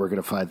 and we're going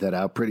to find that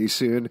out pretty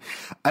soon.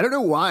 I don't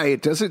know why.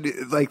 It doesn't,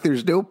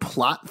 there's no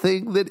plot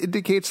thing that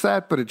indicates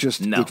that, but it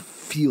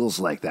feels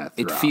like that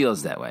throughout. It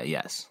feels that way,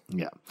 yes.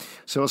 Yeah.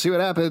 So we'll see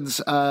what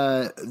happens.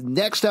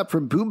 Next up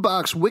from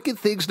Boombox, Wicked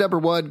Things number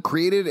 1,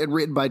 created and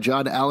written by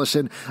John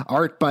Allison,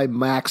 art by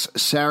Max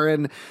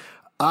Sarin.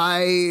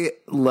 I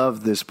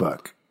love this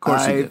book.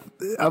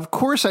 Of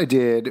course I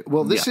did.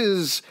 Well, this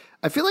is...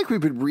 I feel like we've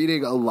been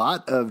reading a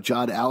lot of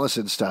John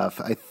Allison stuff.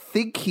 I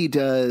think he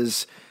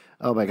does,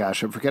 oh my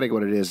gosh, I'm forgetting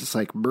what it is. It's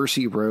like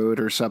Mercy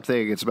Road or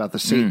something. It's about the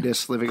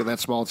Satanists living in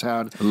that small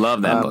town.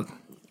 Love that book.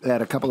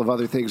 And a couple of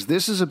other things.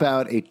 This is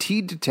about a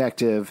teen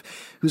detective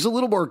who's a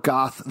little more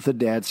goth than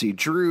Nancy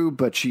Drew,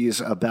 but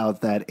she's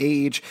about that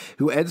age,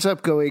 who ends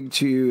up going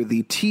to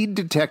the Teen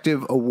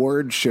Detective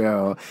Award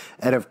show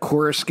and, of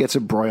course, gets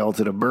embroiled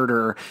in a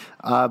murder.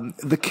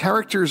 The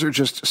characters are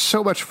just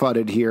so much fun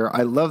in here.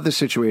 I love the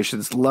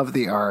situations, love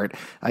the art.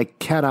 I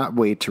cannot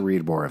wait to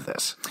read more of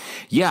this.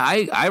 Yeah,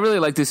 I really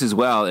like this as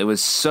well. It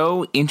was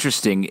so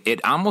interesting.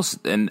 It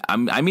almost, and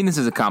I mean this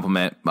as a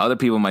compliment, other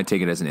people might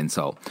take it as an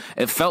insult.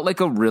 It felt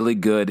like a really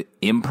good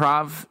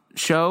improv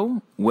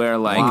show where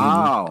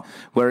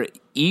where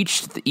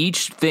each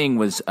thing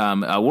was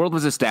a world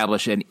was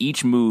established and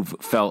each move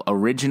felt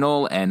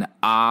original and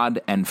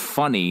odd and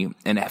funny,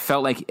 and it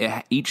felt like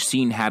each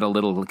scene had a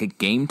little a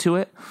game to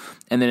it,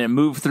 and then it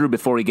moved through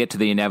before we get to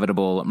the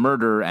inevitable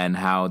murder and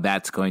how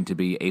that's going to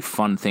be a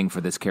fun thing for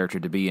this character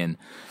to be in.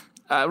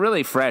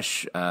 Really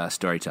fresh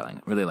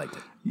storytelling. Really liked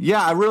it.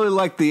 Yeah, I really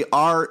like the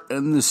art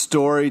and the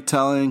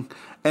storytelling.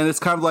 And it's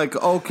kind of like,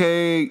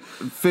 okay,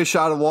 fish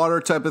out of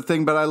water type of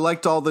thing. But I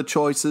liked all the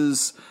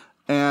choices.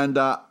 And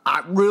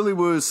I really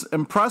was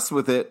impressed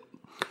with it.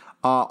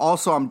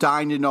 Also, I'm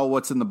dying to know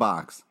what's in the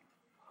box.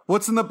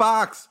 What's in the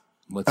box?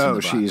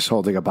 She's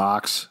holding a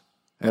box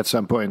at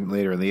some point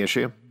later in the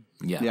issue?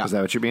 Yeah. Is that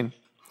what you mean?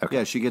 Okay.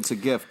 Yeah, she gets a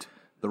gift.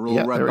 The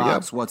little red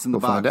box. What's in the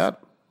box?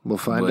 We'll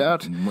find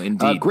out.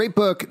 Indeed. Great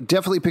book.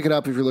 Definitely pick it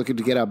up if you're looking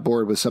to get on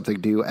board with something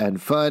new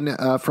and fun.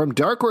 From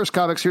Dark Horse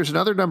Comics, here's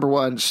another number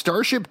 1,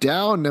 Starship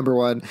Down number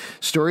 1,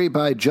 story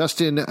by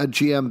Justin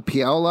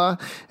Giampiola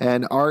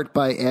and art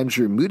by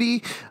Andrew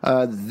Moody.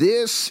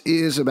 This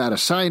is about a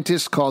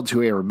scientist called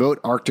to a remote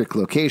Arctic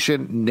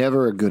location.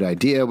 Never a good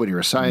idea when you're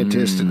a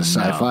scientist in a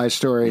sci-fi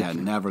story. Yeah,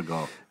 never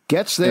go.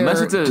 Gets there.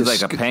 Unless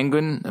it's like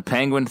a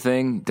penguin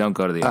thing, don't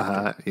go to the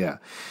airport. Yeah.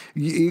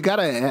 You got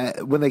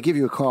to, when they give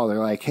you a call, they're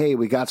like, hey,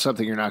 we got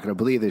something, you're not going to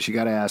believe this. You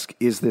got to ask,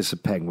 is this a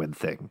penguin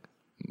thing?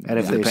 And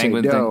if they say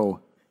no,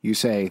 you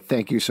say,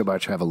 thank you so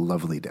much. Have a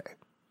lovely day.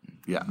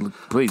 Yeah.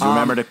 Please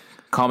remember to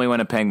call me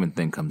when a penguin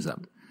thing comes up.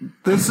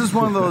 This is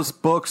one of those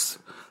books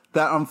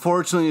that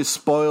unfortunately is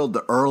spoiled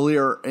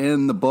earlier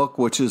in the book,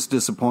 which is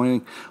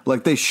disappointing.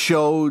 Like they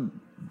showed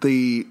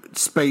the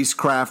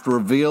spacecraft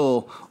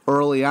reveal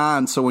early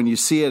on, so when you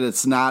see it,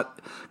 it's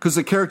not because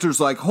the character's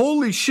like,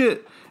 "Holy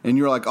shit!" and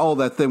you're like, "Oh,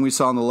 that thing we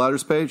saw on the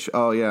letters page.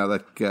 Oh yeah,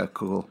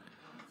 cool."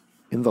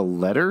 In the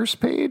letters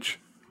page?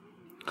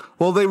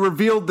 Well, they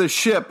revealed the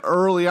ship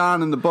early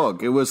on in the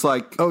book. It was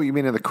like, oh, you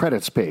mean in the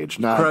credits page?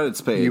 Not credits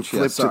page. You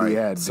flipped to the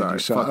end. Sorry, and you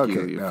saw, fuck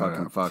okay, you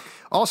fucking fuck.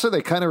 Also,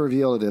 they kind of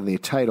revealed it in the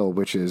title,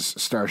 which is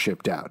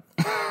Starship Down.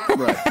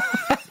 Right.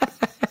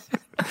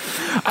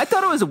 I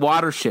thought it was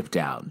Watership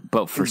Down,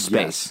 but for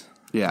space.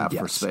 Yeah,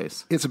 for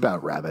space. It's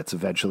about rabbits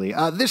eventually.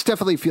 This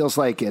definitely feels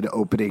like an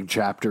opening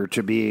chapter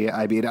to me.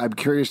 I mean, I'm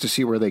curious to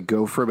see where they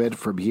go from it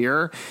from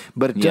here,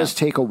 but it does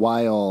take a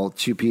while,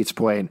 to Pete's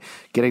point,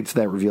 getting to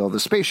that reveal of the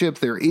spaceship.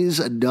 There is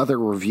another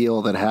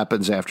reveal that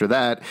happens after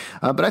that,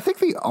 but I think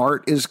the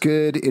art is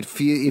good. If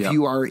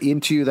you are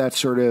into that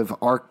sort of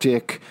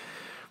Arctic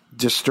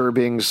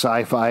disturbing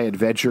sci-fi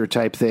adventure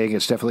type thing,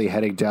 it's definitely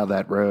heading down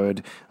that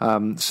road.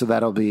 So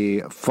that'll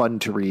be fun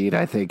to read,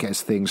 I think,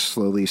 as things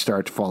slowly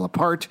start to fall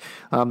apart.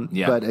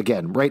 But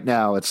again, right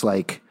now it's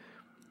like,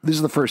 this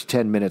is the first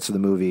 10 minutes of the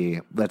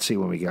movie. Let's see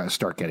when we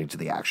start getting to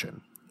the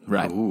action.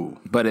 Right. Ooh.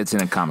 But it's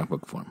in a comic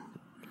book form.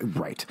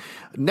 Right.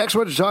 Next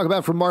one to talk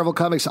about from Marvel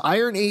Comics,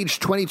 Iron Age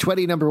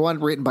 2020 #1,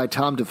 written by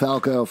Tom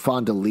DeFalco,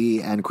 Fonda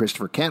Lee, and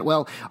Christopher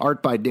Cantwell.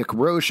 Art by Nick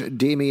Roche,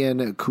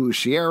 Damian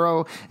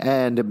Cusciero,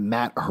 and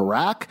Matt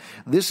Harak.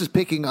 This is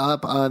picking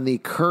up on the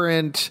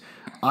current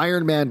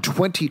Iron Man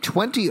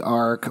 2020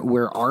 arc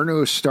where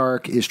Arno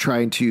Stark is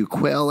trying to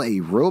quell a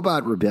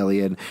robot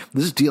rebellion.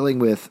 This is dealing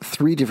with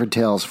 3 different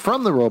tales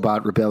from the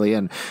robot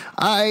rebellion.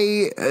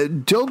 I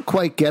don't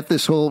quite get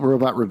this whole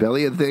robot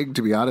rebellion thing,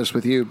 to be honest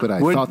with you, but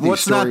I thought these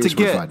stories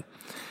were fun.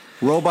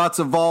 Robots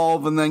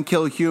evolve and then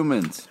kill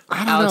humans.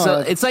 I don't know.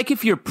 It's like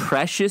if your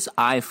precious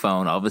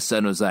iPhone all of a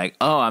sudden was like,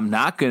 oh, I'm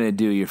not going to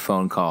do your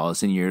phone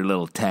calls and your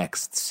little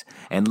texts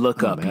and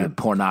look up your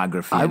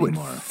pornography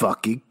anymore. I would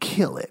fucking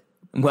kill it.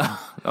 Well,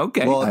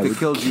 okay. Well, if it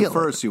killed you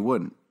first, you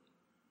wouldn't.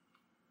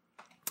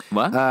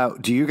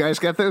 What? Do you guys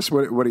get this?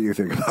 What do you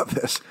think about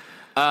this?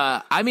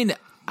 I mean,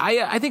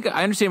 I think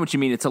I understand what you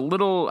mean. It's a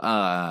little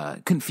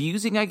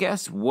confusing, I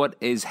guess, what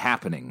is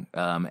happening.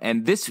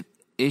 And this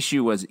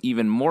issue was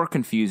even more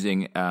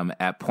confusing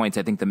at points.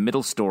 I think the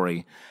middle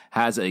story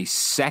has a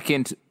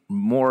second,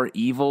 more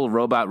evil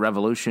robot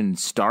revolution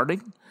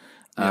starting.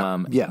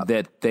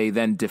 That they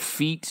then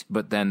defeat,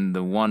 but then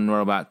the one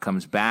robot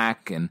comes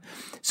back. And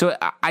so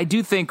I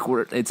do think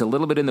it's a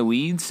little bit in the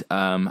weeds.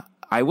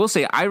 I will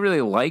say I really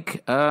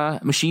like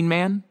Machine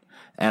Man.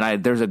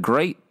 And there's a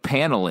great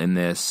panel in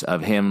this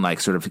of him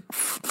like sort of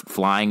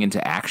flying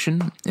into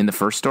action in the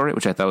first story,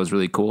 which I thought was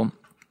really cool.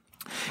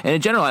 And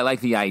in general, I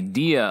like the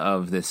idea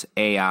of this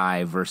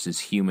AI versus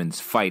humans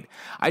fight.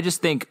 I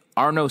just think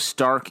Arno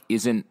Stark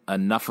isn't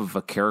enough of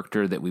a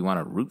character that we want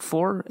to root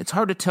for. It's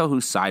hard to tell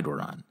whose side we're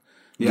on.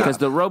 Because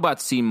the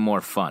robots seem more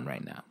fun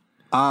right now.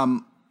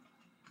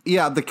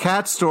 The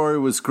cat story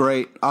was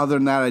great. Other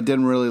than that, I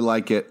didn't really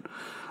like it.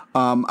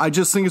 I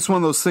just think it's one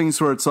of those things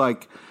where it's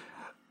like,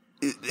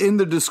 in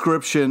the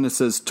description, it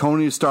says,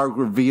 Tony Stark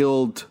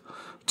revealed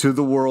to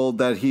the world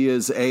that he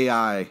is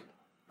AI.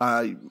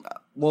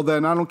 Well,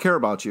 then I don't care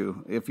about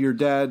you. If you're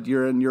dead,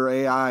 you're in your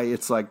AI.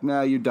 It's like,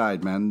 nah, you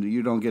died, man.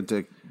 You don't get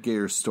to get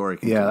your story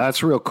continued. Yeah,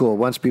 that's real cool.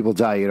 Once people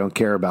die, you don't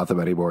care about them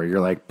anymore. You're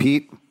like,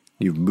 Pete,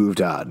 you've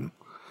moved on.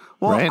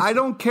 Well, right? I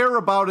don't care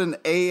about an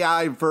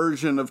AI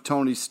version of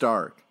Tony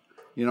Stark,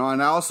 and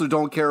I also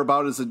don't care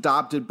about his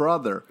adopted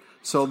brother.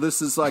 So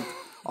this is like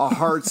a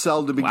hard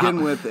sell to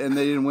begin with, and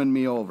they didn't win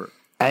me over.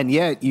 And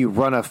yet you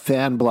run a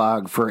fan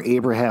blog for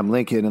Abraham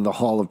Lincoln in the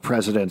Hall of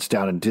Presidents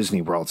down in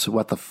Disney World. So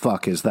what the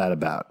fuck is that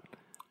about?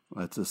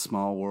 That's a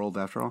small world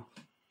after all.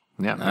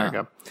 Yeah, there you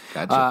go.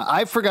 Gotcha.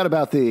 I forgot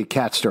about the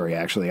cat story,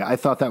 actually. I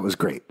thought that was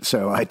great.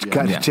 So I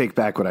kind of take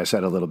back what I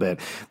said a little bit.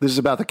 This is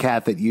about the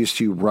cat that used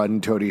to run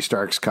Tony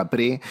Stark's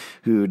company,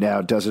 who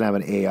now doesn't have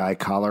an AI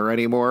collar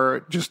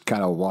anymore, just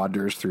kind of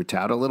wanders through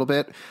town a little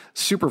bit.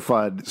 Super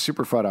fun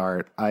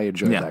art. I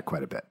enjoyed that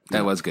quite a bit.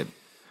 That was good.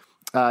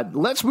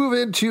 Let's move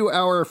into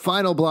our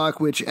final block,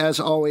 which, as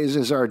always,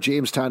 is our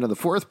James Tynion the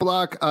Fourth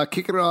block.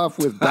 Kicking it off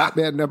with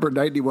Batman number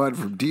 91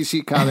 from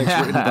DC Comics,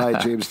 written by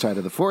James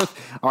Tynion the Fourth,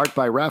 art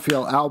by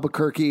Rafael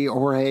Albuquerque,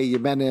 Jorge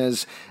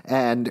Jimenez,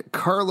 and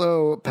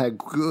Carlo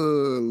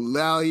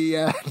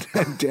Pagulayan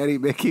and Danny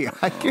Mickey.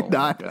 I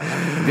cannot.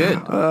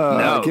 Good.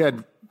 No.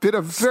 Again, been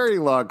a very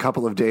long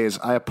couple of days.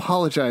 I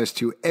apologize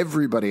to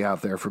everybody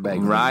out there for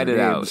banging Ride it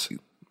names. out.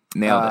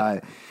 Nailed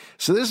it.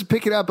 So this is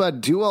picking up on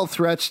dual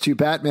threats to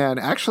Batman.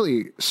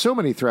 Actually, so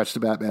many threats to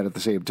Batman at the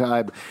same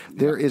time.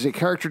 There is a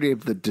character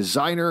named the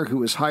Designer who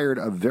was hired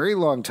a very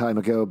long time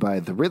ago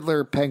by the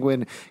Riddler,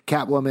 Penguin,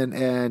 Catwoman,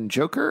 and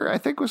Joker, I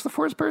think was the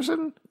fourth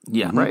person.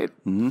 Yeah. Right?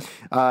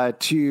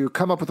 To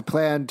come up with a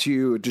plan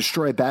to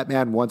destroy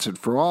Batman once and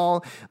for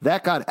all.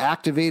 That got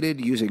activated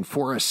using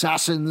 4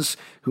 assassins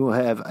who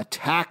have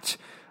attacked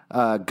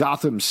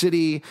Gotham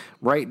City.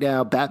 Right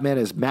now, Batman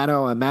is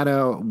mano a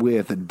mano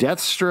with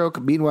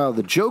Deathstroke. Meanwhile,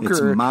 the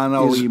Joker It's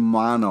mano is y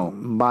mano.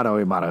 Mano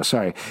y mano,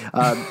 sorry.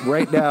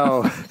 Right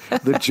now,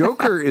 the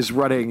Joker is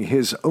running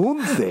his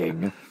own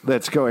thing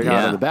that's going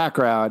on in the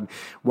background,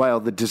 while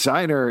the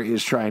Designer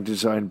is trying to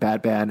design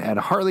Batman, and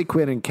Harley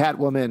Quinn and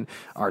Catwoman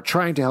are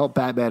trying to help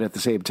Batman at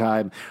the same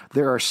time.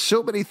 There are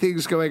so many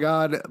things going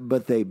on,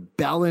 but they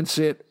balance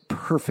it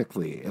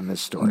perfectly in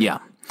this story. Yeah.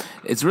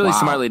 It's really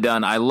smartly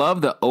done. I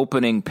love the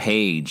opening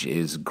page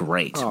is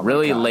great.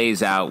 Really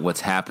lays out what's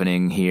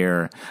happening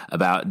here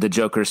about the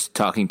Joker's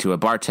talking to a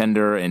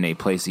bartender in a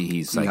place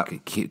he's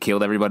like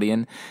killed everybody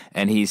in.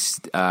 And he's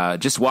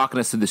just walking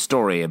us through the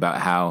story about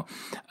how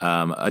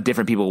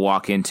different people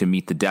walk in to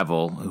meet the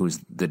devil, who's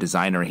the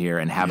Designer here,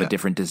 and have a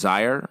different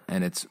desire.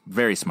 And it's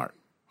very smart.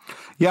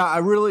 Yeah, I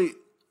really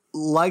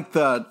like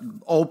the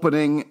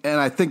opening, and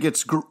I think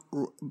it's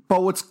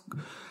but what's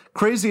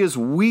crazy is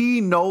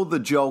we know the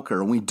Joker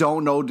and we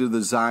don't know the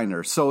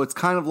Designer. So it's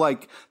kind of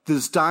like the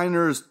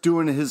Designer's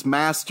doing his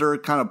master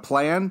kind of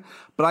plan,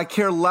 but I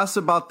care less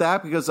about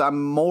that because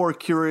I'm more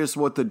curious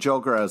what the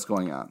Joker has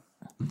going on.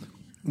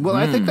 Well,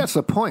 I think that's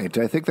the point.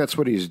 I think that's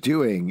what he's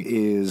doing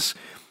is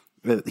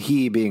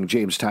he, being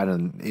James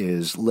Tynion,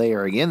 is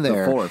layering in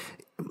there. The fourth.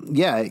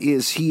 Yeah,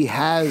 is he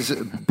has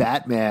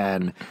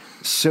Batman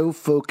so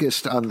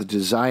focused on the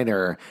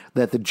Designer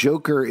that the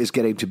Joker is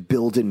getting to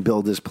build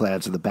his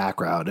plans in the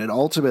background. And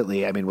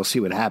ultimately, I mean, we'll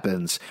see what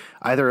happens.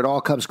 Either it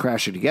all comes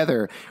crashing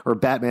together, or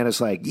Batman is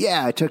like,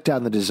 yeah, I took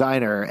down the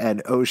Designer,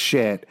 and oh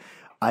shit,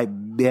 I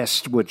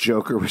missed what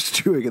Joker was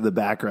doing in the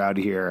background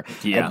here,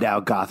 and now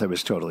Gotham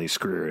is totally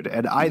screwed.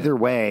 And either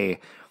way,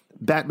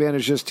 Batman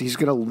is he's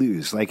going to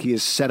lose. Like, he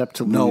is set up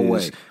to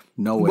lose.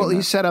 No way. Well,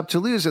 he's set up to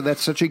lose, and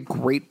that's such a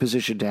great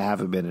position to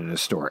have him in a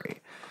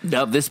story.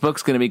 No, this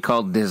book's going to be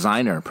called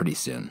Designer pretty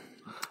soon.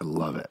 I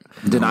love it.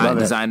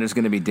 Designer's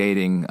going to be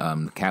dating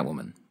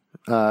Catwoman.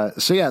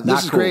 So yeah,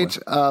 this is great.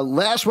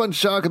 Last one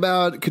to talk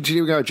about,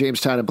 continuing our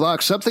James Tynion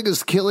block. Something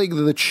is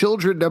Killing the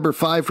Children,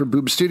 #5 from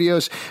Boom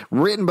Studios,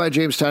 written by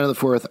James Tynion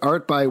IV,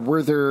 art by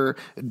Werther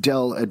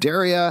Del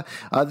Adaria.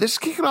 This is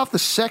kicking off the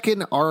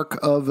second arc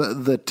of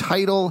the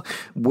title,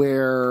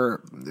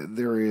 where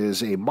there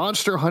is a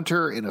monster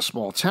hunter in a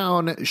small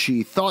town.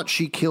 She thought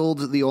she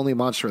killed the only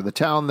monster in the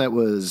town that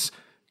was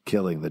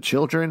killing the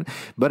children,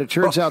 but it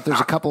turns out there's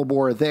a couple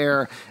more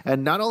there.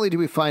 And not only do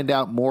we find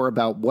out more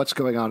about what's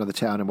going on in the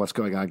town and what's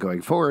going on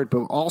going forward,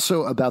 but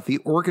also about the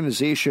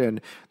organization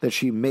that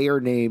she may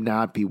or may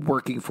not be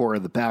working for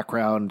in the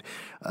background.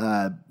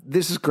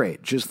 This is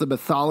great. Just the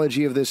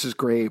mythology of this is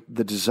great.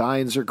 The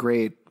designs are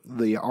great.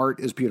 The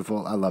art is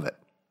beautiful. I love it.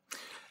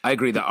 I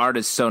agree. The art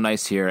is so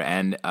nice here,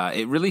 and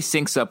it really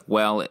syncs up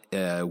well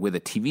with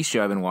a TV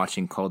show I've been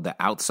watching called The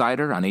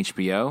Outsider on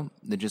HBO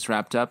that just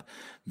wrapped up.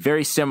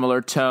 Very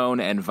similar tone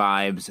and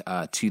vibes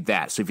to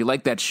that. So if you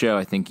like that show,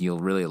 I think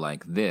you'll really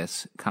like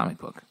this comic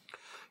book.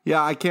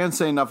 Yeah, I can't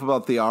say enough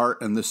about the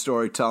art and the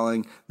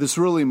storytelling. This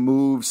really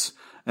moves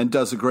and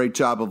does a great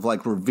job of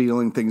like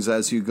revealing things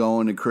as you go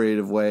in a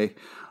creative way.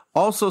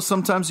 Also,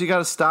 sometimes you got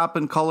to stop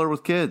and color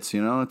with kids.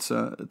 You know, it's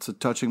a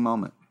touching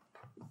moment.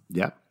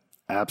 Yeah.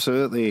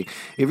 Absolutely.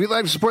 If you'd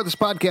like to support this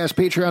podcast,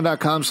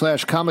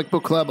 patreon.com/Comic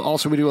Book Club.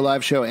 Also, we do a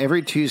live show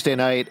every Tuesday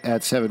night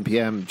at 7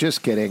 p.m.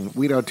 Just kidding.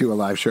 We don't do a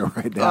live show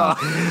right now.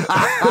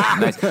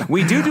 Nice.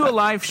 We do a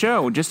live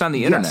show just on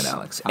the internet,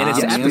 Alex. And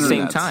it's at the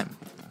same time.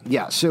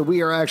 Yeah, so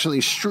we are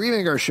actually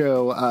streaming our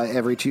show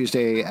every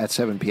Tuesday at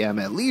 7 p.m.,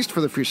 at least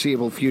for the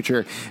foreseeable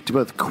future, to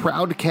both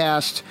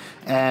Crowdcast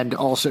and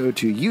also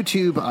to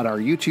YouTube on our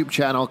YouTube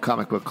channel,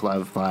 Comic Book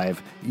Club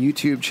 5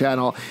 YouTube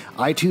channel,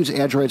 iTunes,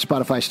 Android,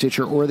 Spotify,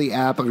 Stitcher, or the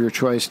app of your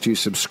choice to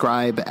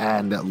subscribe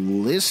and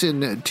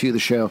listen to the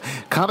show.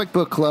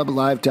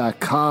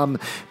 comicbookclublive.com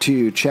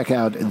to check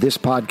out this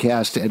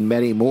podcast and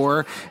many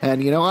more.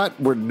 And you know what?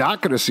 We're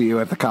not going to see you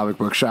at the comic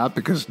book shop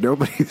because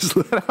nobody's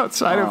let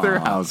outside of their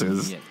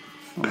houses. Yeah,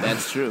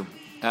 that's true.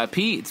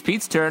 Pete, it's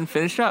Pete's turn.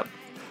 Finish up.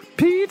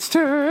 Pete's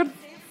turn.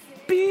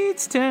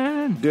 Pete's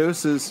turn.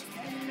 Deuces.